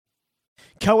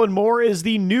Kellen Moore is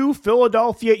the new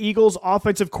Philadelphia Eagles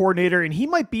offensive coordinator, and he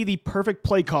might be the perfect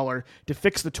play caller to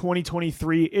fix the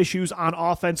 2023 issues on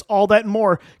offense. All that and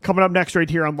more coming up next right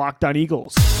here on Locked On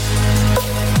Eagles.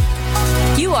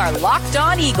 You are Locked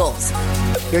On Eagles,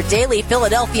 your daily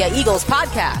Philadelphia Eagles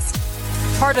podcast.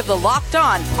 Part of the Locked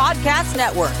On Podcast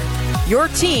Network, your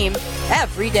team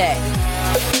every day.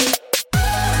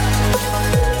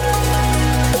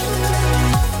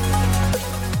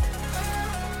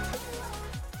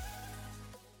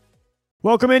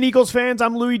 Welcome in, Eagles fans.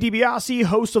 I'm Louis DiBiase,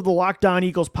 host of the Locked On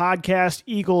Eagles podcast,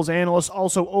 Eagles analyst,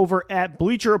 also over at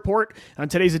Bleacher Report. On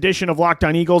today's edition of Locked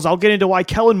On Eagles, I'll get into why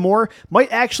Kellen Moore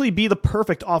might actually be the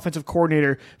perfect offensive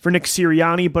coordinator for Nick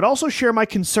Sirianni, but also share my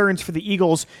concerns for the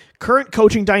Eagles' current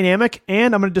coaching dynamic,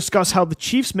 and I'm going to discuss how the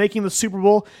Chiefs making the Super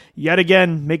Bowl yet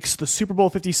again makes the Super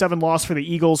Bowl 57 loss for the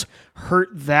Eagles hurt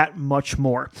that much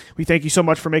more. We thank you so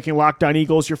much for making Locked On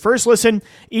Eagles your first listen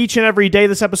each and every day.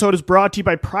 This episode is brought to you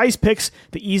by Prize Picks,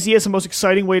 the easiest and most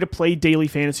exciting way to play daily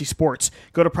fantasy sports.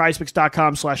 Go to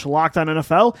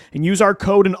prizepicks.com/LockedOnNFL and use our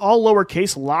code in all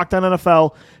lowercase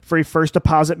LockedOnNFL for a first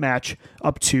deposit match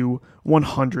up to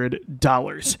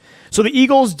 $100. So the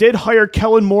Eagles did hire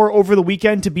Kellen Moore over the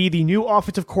weekend to be the new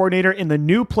offensive coordinator and the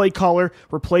new play caller,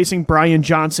 replacing Brian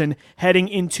Johnson heading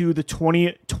into the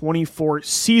 2024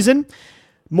 season.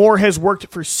 Moore has worked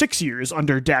for 6 years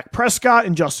under Dak Prescott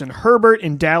and Justin Herbert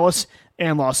in Dallas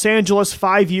and Los Angeles,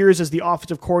 5 years as the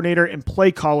offensive coordinator and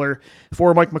play caller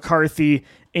for Mike McCarthy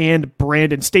and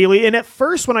Brandon Staley. And at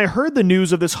first, when I heard the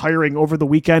news of this hiring over the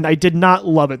weekend, I did not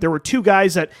love it. There were two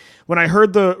guys that, when I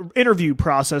heard the interview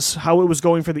process, how it was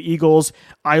going for the Eagles,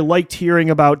 I liked hearing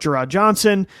about Gerard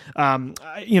Johnson.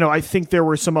 I think there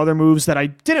were some other moves that I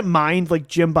didn't mind, like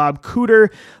Jim Bob Cooter,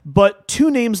 but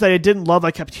two names that I didn't love I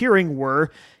kept hearing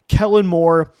were Kellen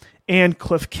Moore and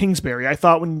Cliff Kingsbury. I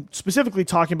thought when specifically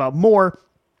talking about Moore,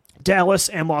 Dallas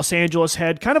and Los Angeles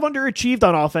had kind of underachieved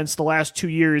on offense the last 2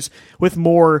 years with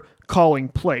Moore calling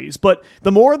plays. But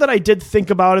the more that I did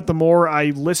think about it, the more I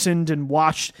listened and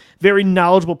watched very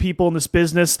knowledgeable people in this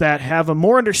business that have a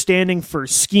more understanding for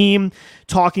scheme,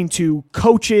 talking to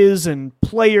coaches and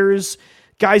players,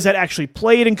 guys that actually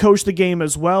played and coached the game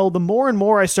as well. The more and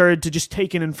more I started to just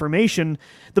take in information,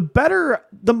 the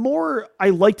more I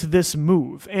liked this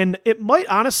move. And it might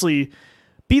honestly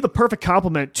be the perfect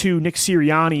complement to Nick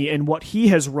Sirianni and what he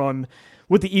has run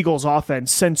with the Eagles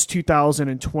offense since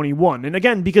 2021. And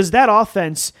again, because that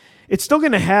offense, it's still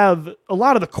going to have a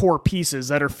lot of the core pieces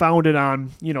that are founded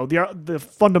on, the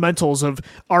fundamentals of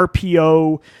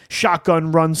RPO,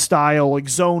 shotgun run style, like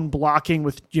zone blocking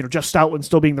with, Jeff Stoutland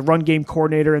still being the run game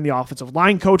coordinator and the offensive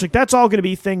line coach. Like that's all going to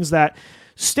be things that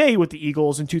stay with the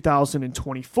Eagles in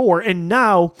 2024. And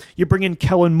now you bring in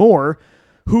Kellen Moore,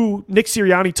 who Nick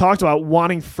Sirianni talked about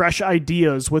wanting fresh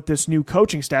ideas with this new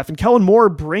coaching staff. And Kellen Moore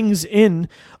brings in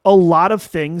a lot of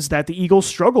things that the Eagles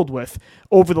struggled with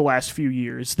over the last few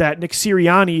years that Nick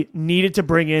Sirianni needed to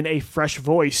bring in a fresh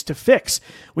voice to fix.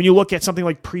 When you look at something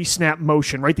like pre-snap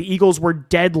motion, right? The Eagles were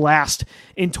dead last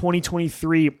in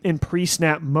 2023 in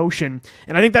pre-snap motion.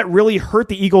 And I think that really hurt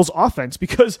the Eagles offense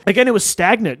because, again, it was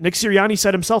stagnant. Nick Sirianni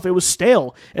said himself it was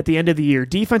stale at the end of the year.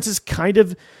 Defenses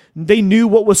they knew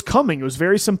what was coming. It was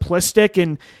very simplistic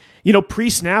and,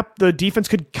 pre-snap, the defense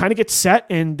could kind of get set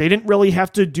and they didn't really have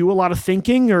to do a lot of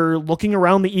thinking or looking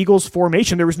around the Eagles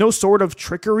formation. There was no sort of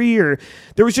trickery or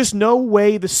there was just no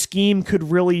way the scheme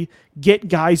could really get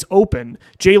guys open.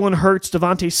 Jalen Hurts,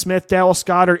 Devontae Smith, Dallas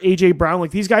Goedert, A.J. Brown,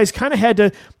 like these guys kind of had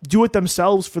to do it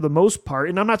themselves for the most part.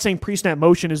 And I'm not saying pre-snap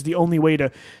motion is the only way to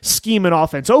scheme an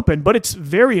offense open, but it's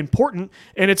very important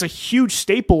and it's a huge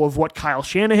staple of what Kyle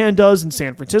Shanahan does in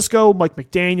San Francisco, Mike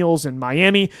McDaniels in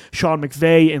Miami, Sean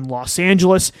McVay in Los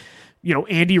Angeles,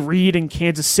 Andy Reid in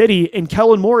Kansas City, and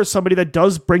Kellen Moore is somebody that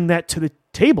does bring that to the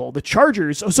table. The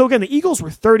Chargers, so again, the Eagles were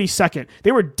 32nd.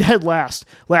 They were dead last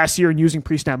year in using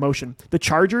pre-snap motion. The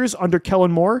Chargers under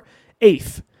Kellen Moore,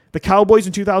 8th. The Cowboys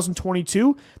in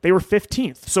 2022, they were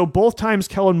 15th. So both times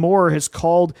Kellen Moore has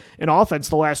called an offense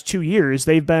the last 2 years,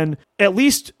 they've been at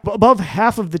least above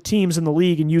half of the teams in the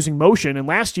league in using motion. And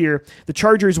last year, the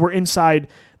Chargers were inside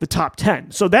the top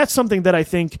 10. So that's something that I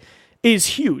think is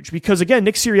huge because, again,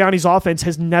 Nick Sirianni's offense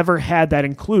has never had that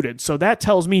included. So that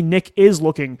tells me Nick is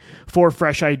looking for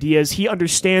fresh ideas. He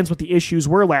understands what the issues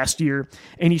were last year,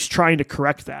 and he's trying to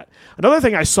correct that. Another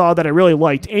thing I saw that I really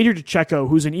liked, Andrew DeCecco,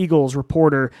 who's an Eagles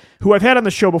reporter, who I've had on the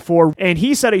show before, and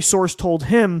he said a source told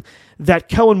him that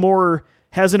Kellen Moore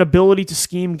has an ability to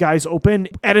scheme guys open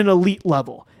at an elite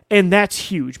level. And that's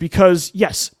huge because,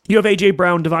 yes, You have A.J.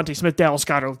 Brown, Devontae Smith, Dallas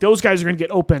Goedert. Those guys are going to get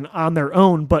open on their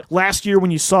own. But last year when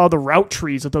you saw the route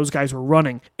trees that those guys were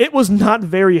running, it was not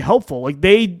very helpful. Like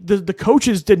the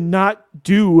coaches did not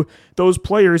do those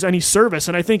players any service.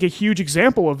 And I think a huge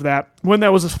example of that, when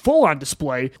that was a full-on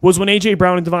display, was when A.J.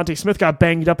 Brown and Devontae Smith got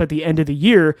banged up at the end of the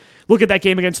year. Look at that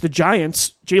game against the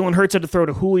Giants. Jalen Hurts had to throw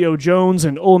to Julio Jones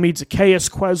and Olamide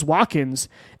Zaccheaus, Quez Watkins.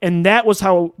 And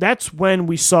that's when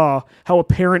we saw how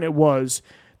apparent it was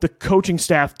the coaching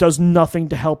staff does nothing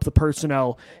to help the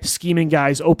personnel scheming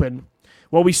guys open.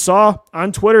 Well, we saw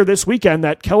on Twitter this weekend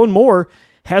that Kellen Moore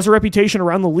has a reputation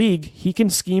around the league. He can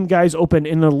scheme guys open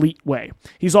in an elite way.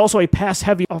 He's also a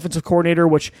pass-heavy offensive coordinator,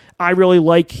 which I really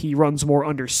like. He runs more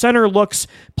under center looks,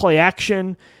 play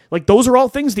action. Like, those are all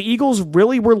things the Eagles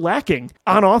really were lacking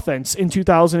on offense in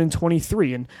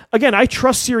 2023. And again, I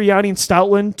trust Sirianni and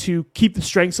Stoutland to keep the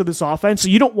strengths of this offense. So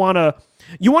you want to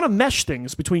mesh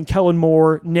things between Kellen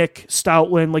Moore, Nick,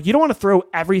 Stoutland. Like, you don't want to throw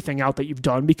everything out that you've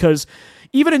done, because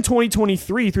even in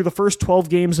 2023, through the first 12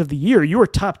 games of the year, you were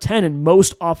top 10 in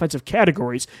most offensive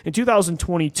categories. In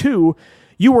 2022,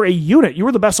 you were a unit. You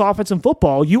were the best offense in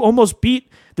football. You almost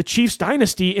beat the Chiefs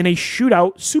dynasty in a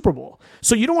shootout Super Bowl.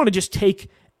 So you don't want to just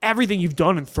take everything you've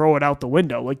done and throw it out the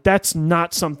window. Like, that's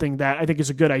not something that I think is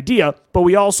a good idea. But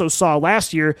we also saw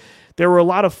last year there were a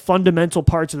lot of fundamental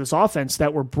parts of this offense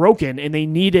that were broken, and they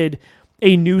needed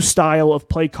a new style of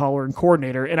play caller and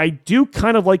coordinator. And I do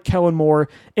kind of like Kellen Moore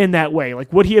in that way.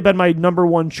 Like, would he have been my number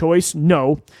one choice?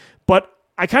 No. But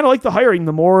I kind of like the hiring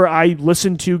the more I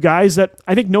listen to guys that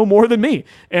I think know more than me.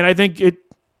 And I think it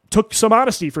took some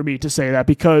honesty for me to say that,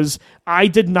 because I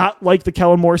did not like the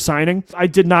Kellen Moore signing. I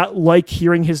did not like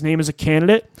hearing his name as a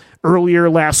candidate earlier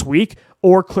last week,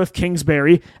 or Cliff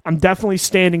Kingsbury. I'm definitely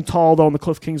standing tall, though, on the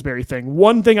Cliff Kingsbury thing.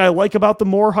 One thing I like about the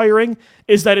Moore hiring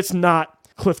is that it's not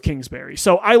Cliff Kingsbury.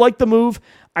 So I like the move.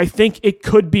 I think it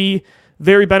could be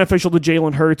very beneficial to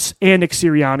Jalen Hurts and Nick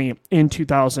Sirianni in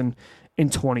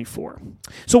 2024.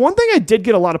 So one thing I did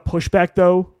get a lot of pushback,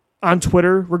 though, on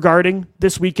Twitter regarding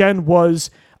this weekend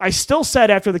was, I still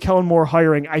said after the Kellen Moore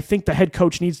hiring, I think the head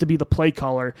coach needs to be the play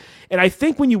caller. And I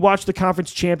think when you watch the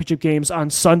conference championship games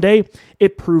on Sunday,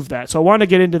 it proved that. So I want to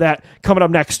get into that coming up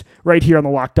next right here on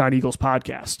the Locked On Eagles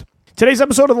podcast. Today's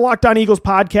episode of the Locked On Eagles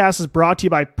podcast is brought to you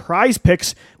by Prize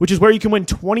Picks, which is where you can win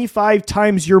 25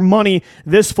 times your money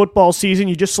this football season.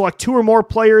 You just select 2 or more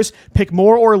players, pick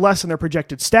more or less in their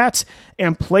projected stats,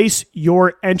 and place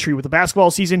your entry. With the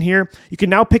basketball season here, you can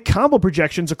now pick combo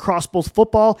projections across both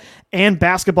football and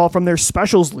basketball from their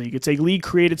Specials League. It's a league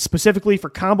created specifically for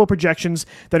combo projections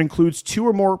that includes 2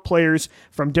 or more players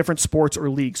from different sports or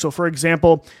leagues. So, for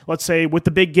example, let's say with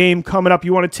the big game coming up,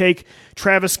 you want to take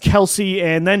Travis Kelce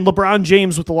and then LeBron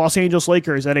James with the Los Angeles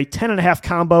Lakers at a 10.5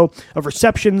 combo of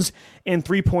receptions and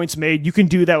 3 points made. You can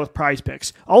do that with Prize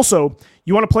Picks. Also,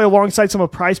 you want to play alongside some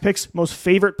of Prize Picks' most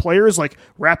favorite players like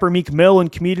rapper Meek Mill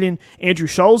and comedian Andrew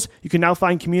Schulz. You can now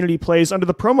find community plays under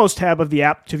the promos tab of the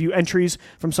app to view entries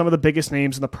from some of the biggest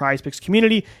names in the Prize Picks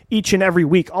community each and every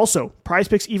week. Also, Prize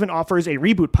Picks even offers a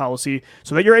reboot policy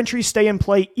so that your entries stay in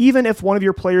play even if one of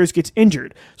your players gets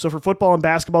injured. So for football and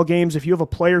basketball games, if you have a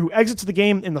player who exits the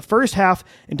game in the first half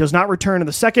and does not return in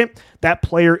the second, that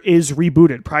player is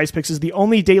rebooted. Prize Picks is the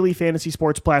only daily fantasy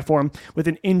sports platform with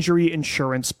an injury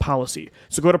insurance policy.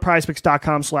 So go to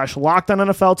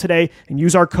prizepicks.com/LockedOnNFL today and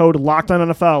use our code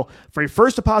LockedOnNFL for a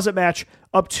first deposit match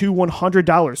up to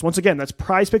 $100. Once again, that's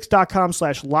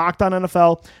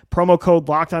prizepicks.com/LockedOnNFL, promo code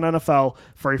LockedOnNFL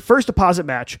for a first deposit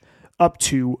match up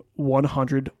to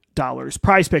 $100.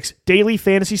 Prize Picks, daily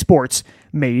fantasy sports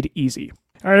made easy.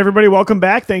 All right, everybody, welcome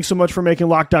back. Thanks so much for making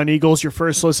Locked On Eagles your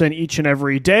first listen each and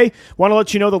every day. Want to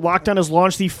let you know that Locked On has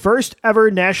launched the first ever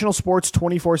national sports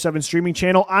 24/7 streaming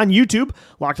channel on YouTube.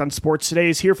 Locked On Sports Today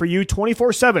is here for you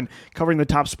 24/7, covering the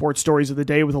top sports stories of the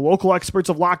day with the local experts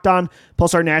of Locked On,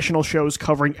 plus our national shows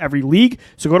covering every league.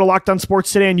 So go to Locked On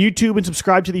Sports Today on YouTube and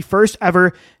subscribe to the first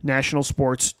ever national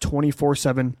sports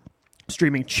 24/7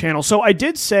 streaming channel. So I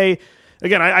did say,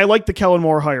 again, I like the Kellen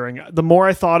Moore hiring. The more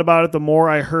I thought about it, the more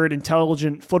I heard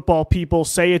intelligent football people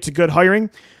say it's a good hiring.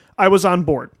 I was on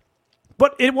board.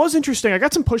 But it was interesting. I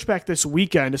got some pushback this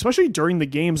weekend, especially during the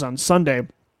games on Sunday,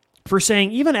 for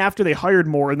saying even after they hired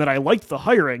Moore and that I liked the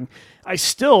hiring, I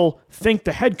still think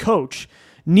the head coach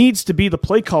needs to be the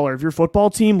play caller of your football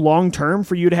team long-term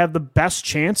for you to have the best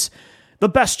chance.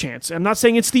 I'm not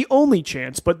saying it's the only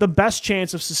chance, but the best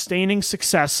chance of sustaining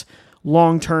success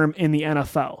long-term in the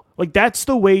NFL. Like, that's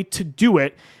the way to do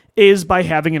it, is by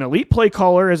having an elite play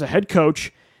caller as a head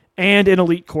coach and an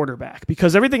elite quarterback,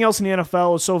 because everything else in the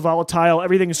NFL is so volatile.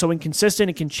 Everything is so inconsistent.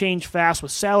 It can change fast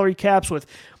with salary caps, with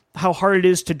how hard it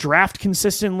is to draft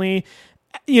consistently.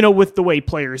 with the way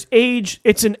players age,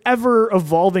 it's an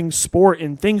ever-evolving sport,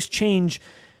 and things change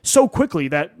so quickly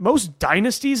that most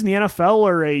dynasties in the NFL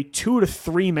are a 2 to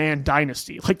 3 man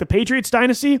dynasty. Like the Patriots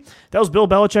dynasty, that was Bill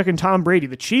Belichick and Tom Brady.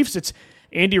 The Chiefs, it's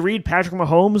Andy Reid, Patrick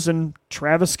Mahomes, and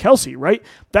Travis Kelce, right?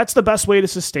 That's the best way to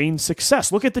sustain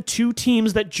success. Look at the 2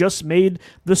 teams that just made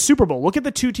the Super Bowl. Look at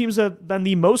the 2 teams that have been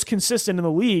the most consistent in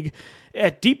the league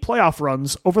at deep playoff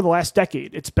runs over the last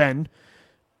decade. It's been,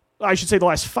 I should say the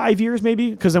last 5 years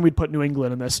maybe, because then we'd put New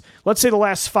England in this. Let's say the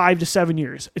last 5 to 7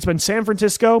 years. It's been San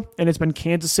Francisco and it's been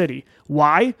Kansas City.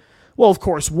 Why? Well, of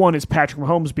course, one is Patrick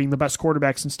Mahomes being the best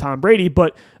quarterback since Tom Brady,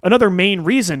 but another main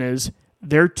reason is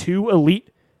they're 2 elite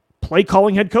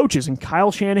play-calling head coaches in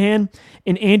Kyle Shanahan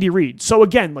and Andy Reid. So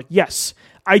again, yes,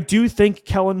 I do think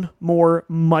Kellen Moore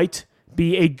might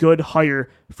be a good hire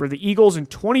for the Eagles in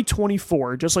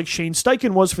 2024, just like Shane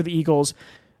Steichen was for the Eagles.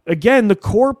 Again, the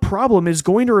core problem is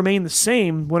going to remain the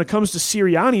same when it comes to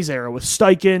Sirianni's era, with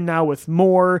Steichen, now with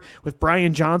Moore, with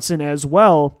Brian Johnson as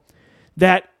well,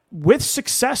 that with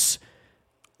success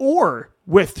or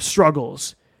with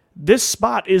struggles, this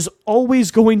spot is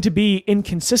always going to be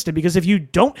inconsistent, because if you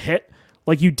don't hit,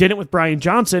 like you didn't with Brian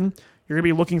Johnson, you're going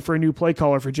to be looking for a new play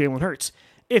caller for Jalen Hurts.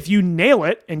 If you nail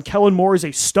it and Kellen Moore is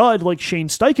a stud like Shane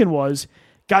Steichen was,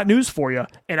 got news for you.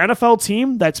 An NFL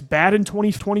team that's bad in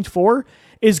 2024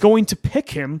 is going to pick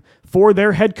him for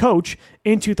their head coach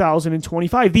in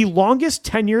 2025. The longest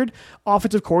tenured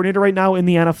offensive coordinator right now in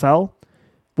the NFL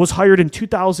was hired in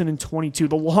 2022.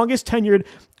 The longest tenured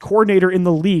coordinator in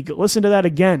the league, listen to that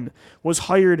again, was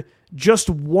hired just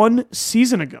 1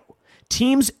 season ago.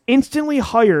 Teams instantly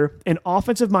hire an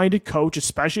offensive-minded coach,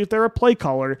 especially if they're a play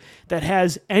caller, that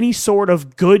has any sort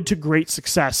of good to great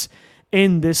success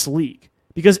in this league.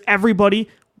 Because everybody,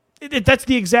 that's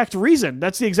the exact reason.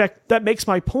 That makes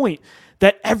my point,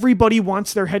 that everybody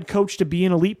wants their head coach to be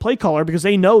an elite play caller because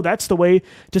they know that's the way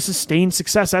to sustain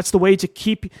success. That's the way to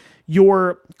keep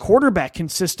your quarterback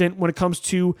consistent when it comes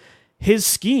to his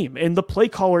scheme and the play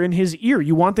caller in his ear.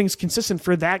 You want things consistent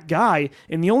for that guy,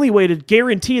 and the only way to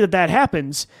guarantee that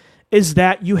happens is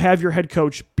that you have your head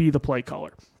coach be the play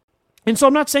caller. And so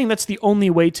I'm not saying that's the only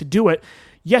way to do it.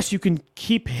 Yes, you can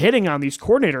keep hitting on these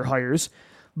coordinator hires,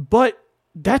 but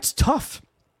that's tough.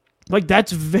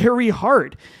 That's very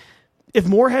hard. If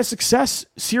Moore has success,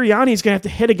 Sirianni is going to have to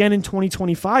hit again in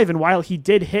 2025. And while he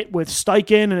did hit with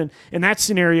Steichen, and in that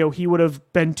scenario, he would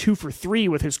have been 2 for 3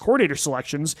 with his coordinator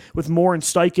selections, with Moore and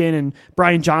Steichen and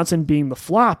Brian Johnson being the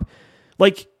flop.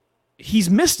 He's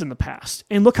missed in the past.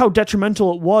 And look how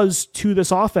detrimental it was to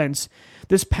this offense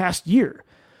this past year.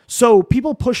 So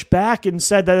people pushed back and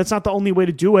said that it's not the only way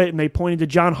to do it, and they pointed to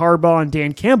John Harbaugh and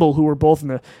Dan Campbell, who were both in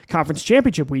the conference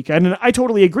championship weekend, and I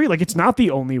totally agree. It's not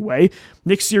the only way.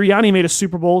 Nick Sirianni made a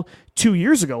Super Bowl 2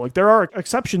 years ago. There are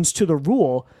exceptions to the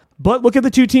rule, but look at the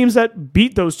 2 teams that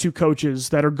beat those 2 coaches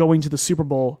that are going to the Super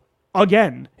Bowl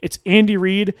again. It's Andy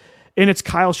Reid and it's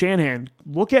Kyle Shanahan.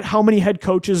 Look at how many head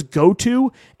coaches go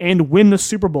to and win the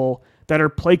Super Bowl that are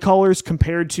play callers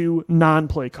compared to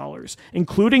non-play callers,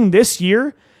 including this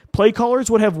year. Play callers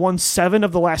would have won 7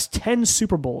 of the last 10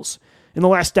 Super Bowls in the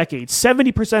last decade.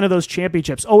 70% of those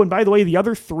championships. Oh, and by the way, the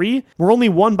other 3 were only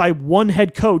won by 1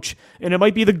 head coach, and it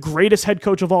might be the greatest head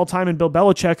coach of all time in Bill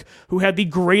Belichick, who had the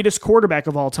greatest quarterback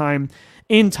of all time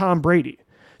in Tom Brady.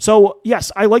 So,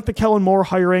 yes, I like the Kellen Moore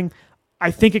hiring. I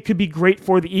think it could be great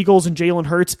for the Eagles and Jalen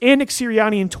Hurts and Nick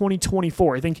Sirianni in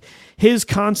 2024. I think his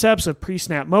concepts of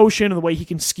pre-snap motion and the way he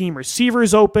can scheme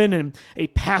receivers open and a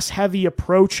pass-heavy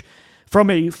approach from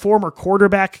a former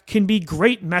quarterback can be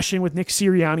great meshing with Nick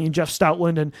Sirianni and Jeff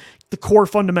Stoutland and the core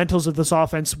fundamentals of this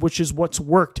offense, which is what's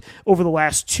worked over the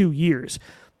last 2 years.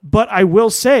 But I will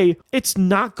say it's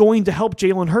not going to help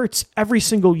Jalen Hurts every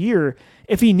single year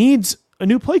if he needs a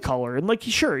new play caller. And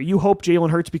sure, you hope Jalen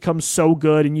Hurts becomes so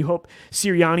good and you hope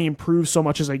Sirianni improves so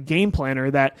much as a game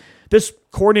planner that this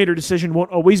coordinator decision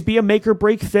won't always be a make or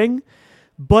break thing.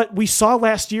 But we saw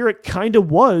last year it kind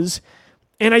of was.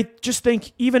 And I just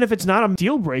think even if it's not a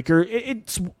deal breaker,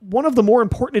 it's one of the more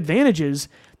important advantages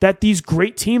that these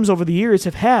great teams over the years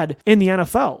have had in the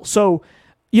NFL. So,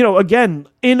 again,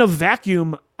 in a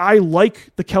vacuum, I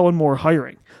like the Kellen Moore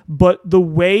hiring. But the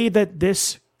way that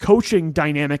this coaching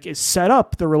dynamic is set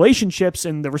up, the relationships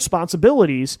and the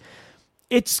responsibilities,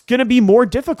 it's going to be more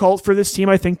difficult for this team,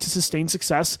 I think, to sustain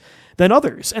success than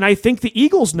others. And I think the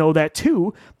Eagles know that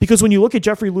too, because when you look at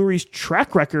Jeffrey Lurie's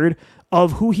track record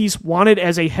of who he's wanted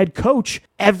as a head coach,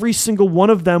 every single one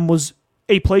of them was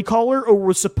a play caller or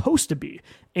was supposed to be.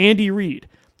 Andy Reid,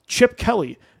 Chip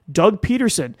Kelly, Doug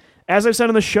Peterson. As I've said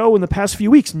on the show in the past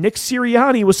few weeks, Nick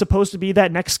Sirianni was supposed to be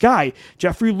that next guy.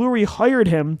 Jeffrey Lurie hired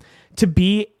him to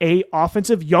be a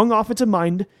young offensive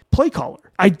mind play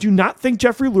caller. I do not think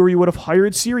Jeffrey Lurie would have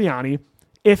hired Sirianni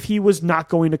if he was not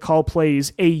going to call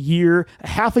plays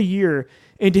half a year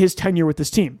into his tenure with this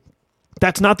team.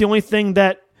 That's not the only thing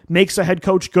that makes a head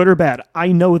coach good or bad.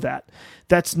 I know that.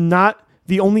 That's not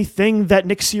the only thing that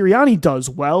Nick Sirianni does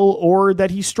well or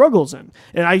that he struggles in.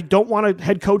 And I don't want a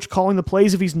head coach calling the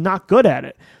plays if he's not good at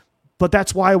it. But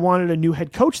that's why I wanted a new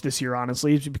head coach this year,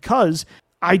 honestly, is because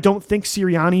I don't think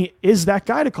Sirianni is that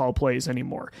guy to call plays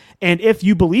anymore. And if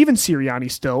you believe in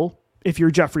Sirianni still, if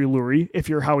you're Jeffrey Lurie, if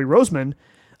you're Howie Roseman,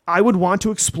 I would want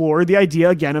to explore the idea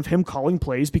again of him calling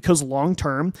plays because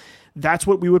long-term, that's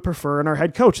what we would prefer in our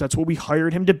head coach. That's what we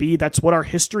hired him to be. That's what our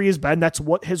history has been. That's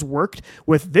what has worked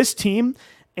with this team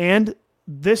and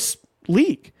this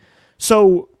league.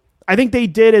 So I think they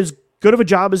did as good of a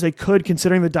job as they could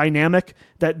considering the dynamic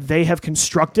that they have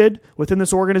constructed within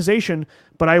this organization.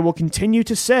 But I will continue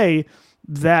to say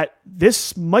that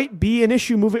this might be an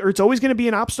issue moving, or it's always going to be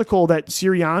an obstacle that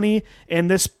Sirianni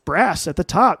and this brass at the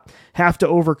top have to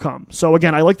overcome. So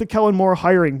again, I like the Kellen Moore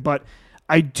hiring, but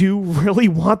I do really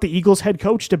want the Eagles head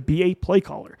coach to be a play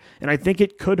caller. And I think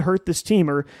it could hurt this team,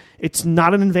 or it's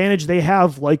not an advantage they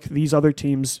have like these other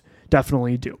teams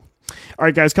definitely do. All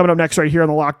right, guys, coming up next right here on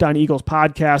the Locked On Eagles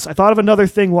podcast, I thought of another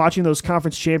thing watching those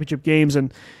conference championship games,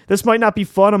 and this might not be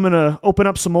fun. I'm going to open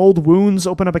up some old wounds,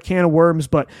 open up a can of worms,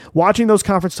 but watching those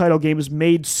conference title games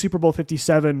made Super Bowl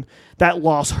 57, that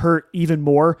loss hurt even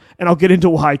more, and I'll get into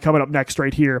why coming up next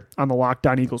right here on the Locked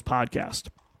On Eagles podcast.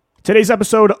 Today's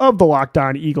episode of the Locked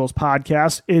On Eagles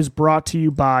podcast is brought to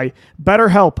you by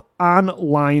BetterHelp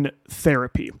Online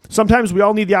Therapy. Sometimes we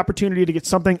all need the opportunity to get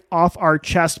something off our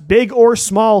chest, big or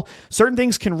small. Certain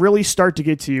things can really start to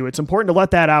get to you. It's important to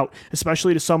let that out,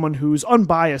 especially to someone who's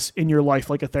unbiased in your life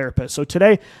like a therapist. So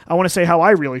today, I want to say how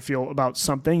I really feel about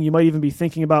something. You might even be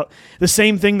thinking about the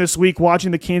same thing this week, watching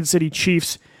the Kansas City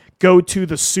Chiefs go to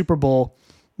the Super Bowl.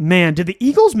 Man, did the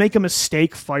Eagles make a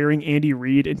mistake firing Andy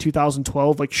Reid in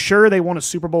 2012? Like, sure, they won a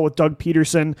Super Bowl with Doug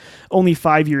Peterson only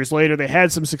 5 years later. They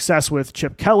had some success with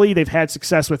Chip Kelly. They've had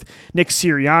success with Nick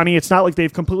Sirianni. It's not like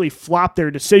they've completely flopped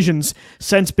their decisions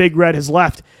since Big Red has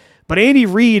left. But Andy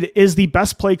Reid is the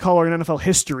best play caller in NFL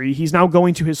history. He's now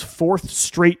going to his four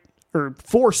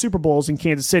Super Bowls in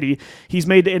Kansas City. He's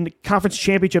made a conference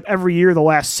championship every year the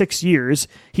last 6 years.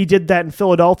 He did that in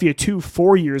Philadelphia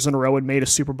 4 years in a row and made a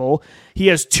Super Bowl. He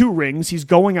has 2 rings. He's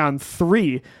going on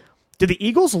 3. Did the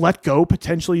Eagles let go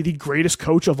potentially the greatest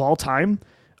coach of all time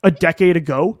a decade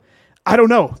ago? I don't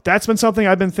know. That's been something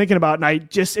I've been thinking about, and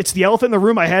it's the elephant in the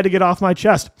room I had to get off my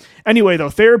chest. Anyway, though,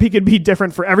 therapy can be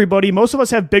different for everybody. Most of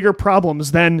us have bigger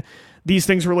problems than these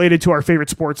things related to our favorite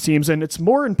sports teams, and it's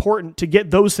more important to get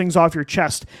those things off your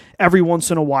chest every once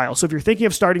in a while. So if you're thinking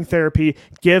of starting therapy,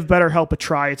 give BetterHelp a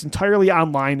try. It's entirely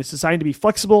online. It's designed to be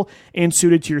flexible and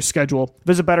suited to your schedule.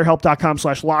 Visit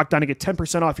BetterHelp.com/lockedon to get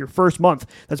 10% off your first month.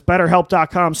 That's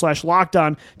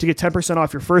BetterHelp.com/lockedon to get 10%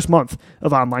 off your first month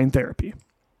of online therapy.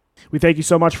 We thank you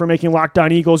so much for making Locked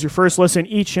On Eagles your first listen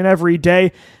each and every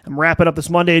day. I'm wrapping up this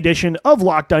Monday edition of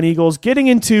Locked On Eagles, getting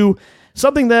into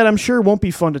something that I'm sure won't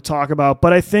be fun to talk about,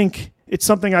 but I think it's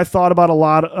something I thought about a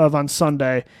lot of on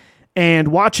Sunday. And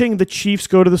watching the Chiefs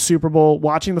go to the Super Bowl,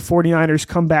 watching the 49ers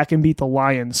come back and beat the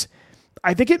Lions,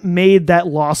 I think it made that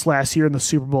loss last year in the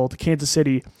Super Bowl to Kansas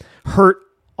City hurt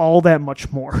all that much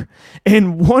more.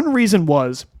 And one reason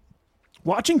was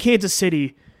watching Kansas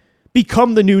City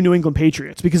become the new New England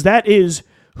Patriots, because that is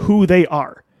who they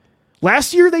are.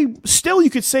 Last year, they still, you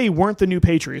could say, weren't the new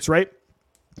Patriots, right?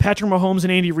 Patrick Mahomes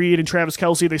and Andy Reid and Travis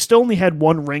Kelce, they still only had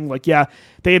 1 ring. Like, yeah,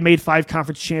 they had made 5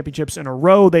 conference championships in a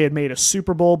row. They had made a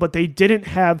Super Bowl, but they didn't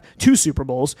have 2 Super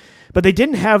Bowls, but they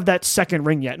didn't have that second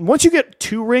ring yet. And once you get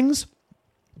 2 rings,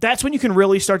 that's when you can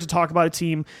really start to talk about a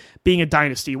team being a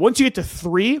dynasty. Once you get to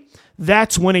 3,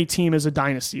 that's when a team is a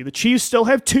dynasty. The Chiefs still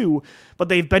have 2, but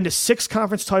they've been to 6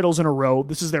 conference titles in a row.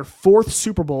 This is their 4th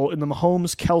Super Bowl in the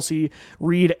Mahomes, Kelce,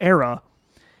 Reid era.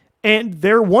 And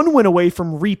they're 1 win away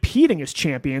from repeating as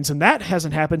champions, and that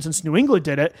hasn't happened since New England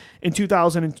did it in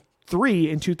 2003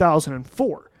 and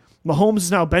 2004. Mahomes has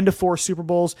now been to 4 Super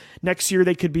Bowls. Next year,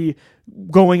 they could be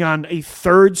going on a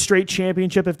 3rd straight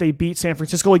championship if they beat San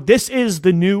Francisco. Like, this is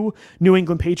the new New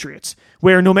England Patriots,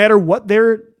 where no matter what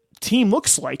their team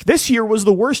looks like, this year was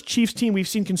the worst Chiefs team we've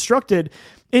seen constructed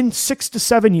in 6 to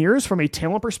 7 years from a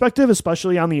talent perspective,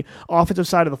 especially on the offensive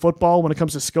side of the football when it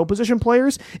comes to skill position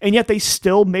players, and yet they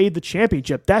still made the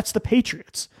championship. That's the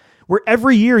Patriots, where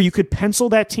every year you could pencil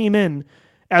that team in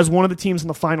as one of the teams in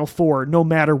the Final Four, no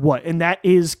matter what, and that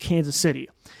is Kansas City.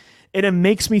 And it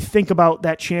makes me think about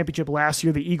that championship last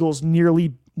year the Eagles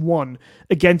nearly won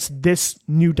against this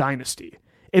new dynasty.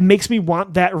 it makes me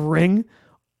want that ring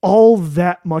all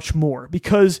that much more,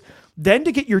 because then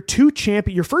to get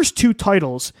your first two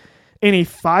titles in a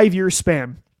 5-year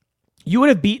span, you would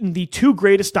have beaten the two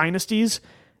greatest dynasties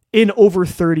in over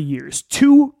 30 years.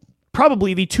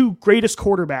 Probably the two greatest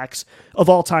quarterbacks of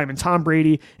all time, in Tom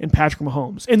Brady and Patrick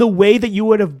Mahomes. And the way that you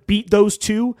would have beat those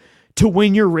two to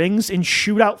win your rings in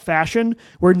shootout fashion,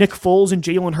 where Nick Foles and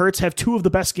Jalen Hurts have two of the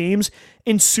best games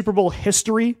in Super Bowl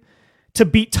history to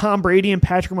beat Tom Brady and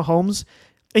Patrick Mahomes.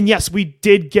 And yes, we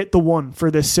did get the one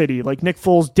for this city. Like, Nick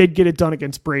Foles did get it done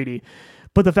against Brady.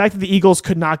 But the fact that the Eagles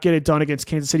could not get it done against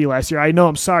Kansas City last year, I know,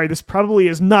 I'm sorry, this probably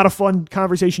is not a fun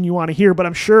conversation you want to hear, but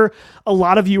I'm sure a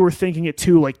lot of you were thinking it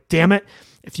too. Like, damn it,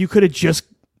 if you could have just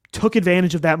took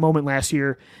advantage of that moment last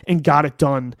year and got it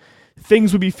done,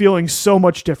 things would be feeling so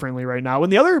much differently right now.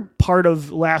 And the other part of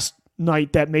last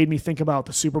night that made me think about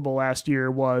the Super Bowl last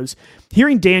year was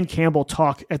hearing Dan Campbell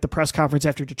talk at the press conference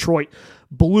after Detroit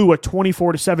blew a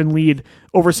 24-7 lead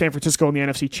over San Francisco in the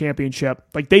NFC Championship.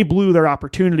 Like, they blew their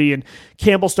opportunity, and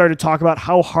Campbell started to talk about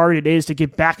how hard it is to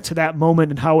get back to that moment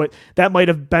and how that might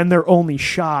have been their only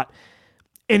shot.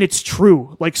 And it's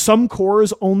true. Like, some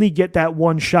cores only get that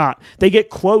one shot. They get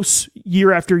close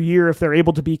year after year if they're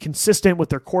able to be consistent with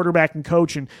their quarterback and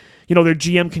coach, and their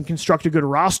GM can construct a good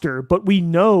roster. But we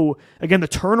know, again, the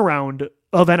turnaround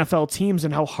of NFL teams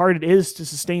and how hard it is to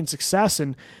sustain success,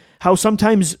 and how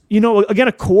sometimes, again,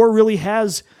 a core really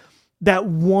has that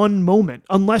one moment.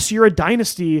 Unless you're a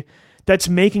dynasty that's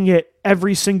making it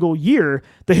every single year,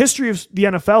 the history of the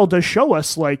NFL does show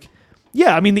us, like,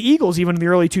 yeah, I mean, the Eagles, even in the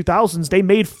early 2000s, they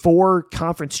made 4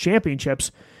 conference championships.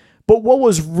 But what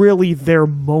was really their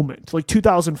moment? Like,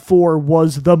 2004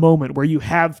 was the moment where you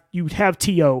have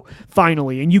T.O.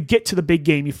 finally, and you get to the big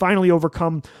game. You finally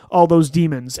overcome all those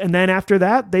demons. And then after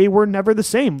that, they were never the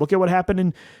same. Look at what happened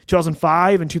in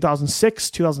 2005 and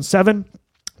 2006, 2007.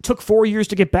 It took 4 years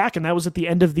to get back, and that was at the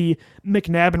end of the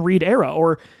McNabb and Reed era.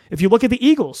 Or if you look at the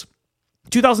Eagles,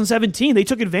 2017, they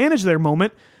took advantage of their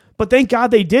moment. But thank God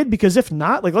they did, because if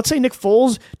not, like, let's say Nick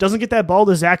Foles doesn't get that ball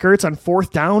to Zach Ertz on 4th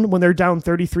down when they're down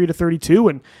 33-32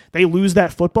 and they lose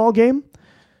that football game.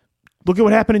 Look at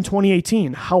what happened in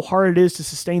 2018, how hard it is to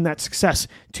sustain that success.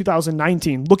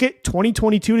 2019. Look at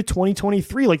 2022 to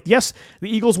 2023. Like, yes, the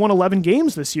Eagles won 11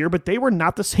 games this year, but they were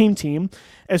not the same team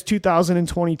as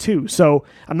 2022. So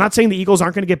I'm not saying the Eagles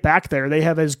aren't going to get back there. They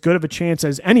have as good of a chance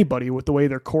as anybody with the way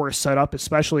their core is set up,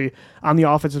 especially on the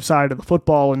offensive side of the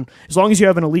football. And as long as you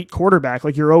have an elite quarterback,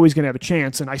 like, you're always going to have a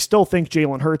chance. And I still think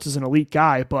Jalen Hurts is an elite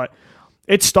guy, but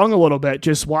it stung a little bit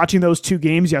just watching those 2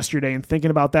 games yesterday and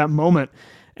thinking about that moment.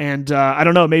 And I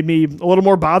don't know, it made me a little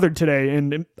more bothered today.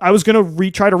 And I was going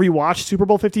to try to rewatch Super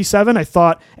Bowl 57. I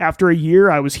thought after a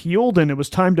year I was healed and it was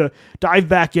time to dive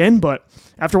back in. But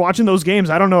after watching those games,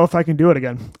 I don't know if I can do it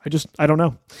again. I don't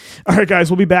know. All right, guys,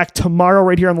 we'll be back tomorrow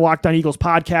right here on the Locked On Eagles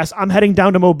podcast. I'm heading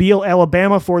down to Mobile,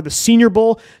 Alabama for the Senior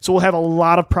Bowl. So we'll have a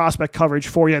lot of prospect coverage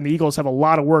for you. And the Eagles have a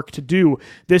lot of work to do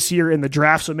this year in the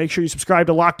draft. So make sure you subscribe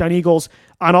to Locked On Eagles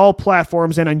on all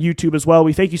platforms and on YouTube as well.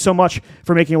 We thank you so much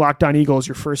for making Locked On Eagles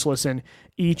your first listen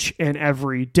each and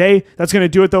every day. That's going to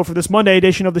do it, though, for this Monday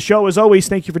edition of the show. As always,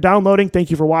 thank you for downloading,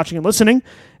 thank you for watching and listening,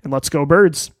 and let's go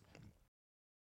Birds.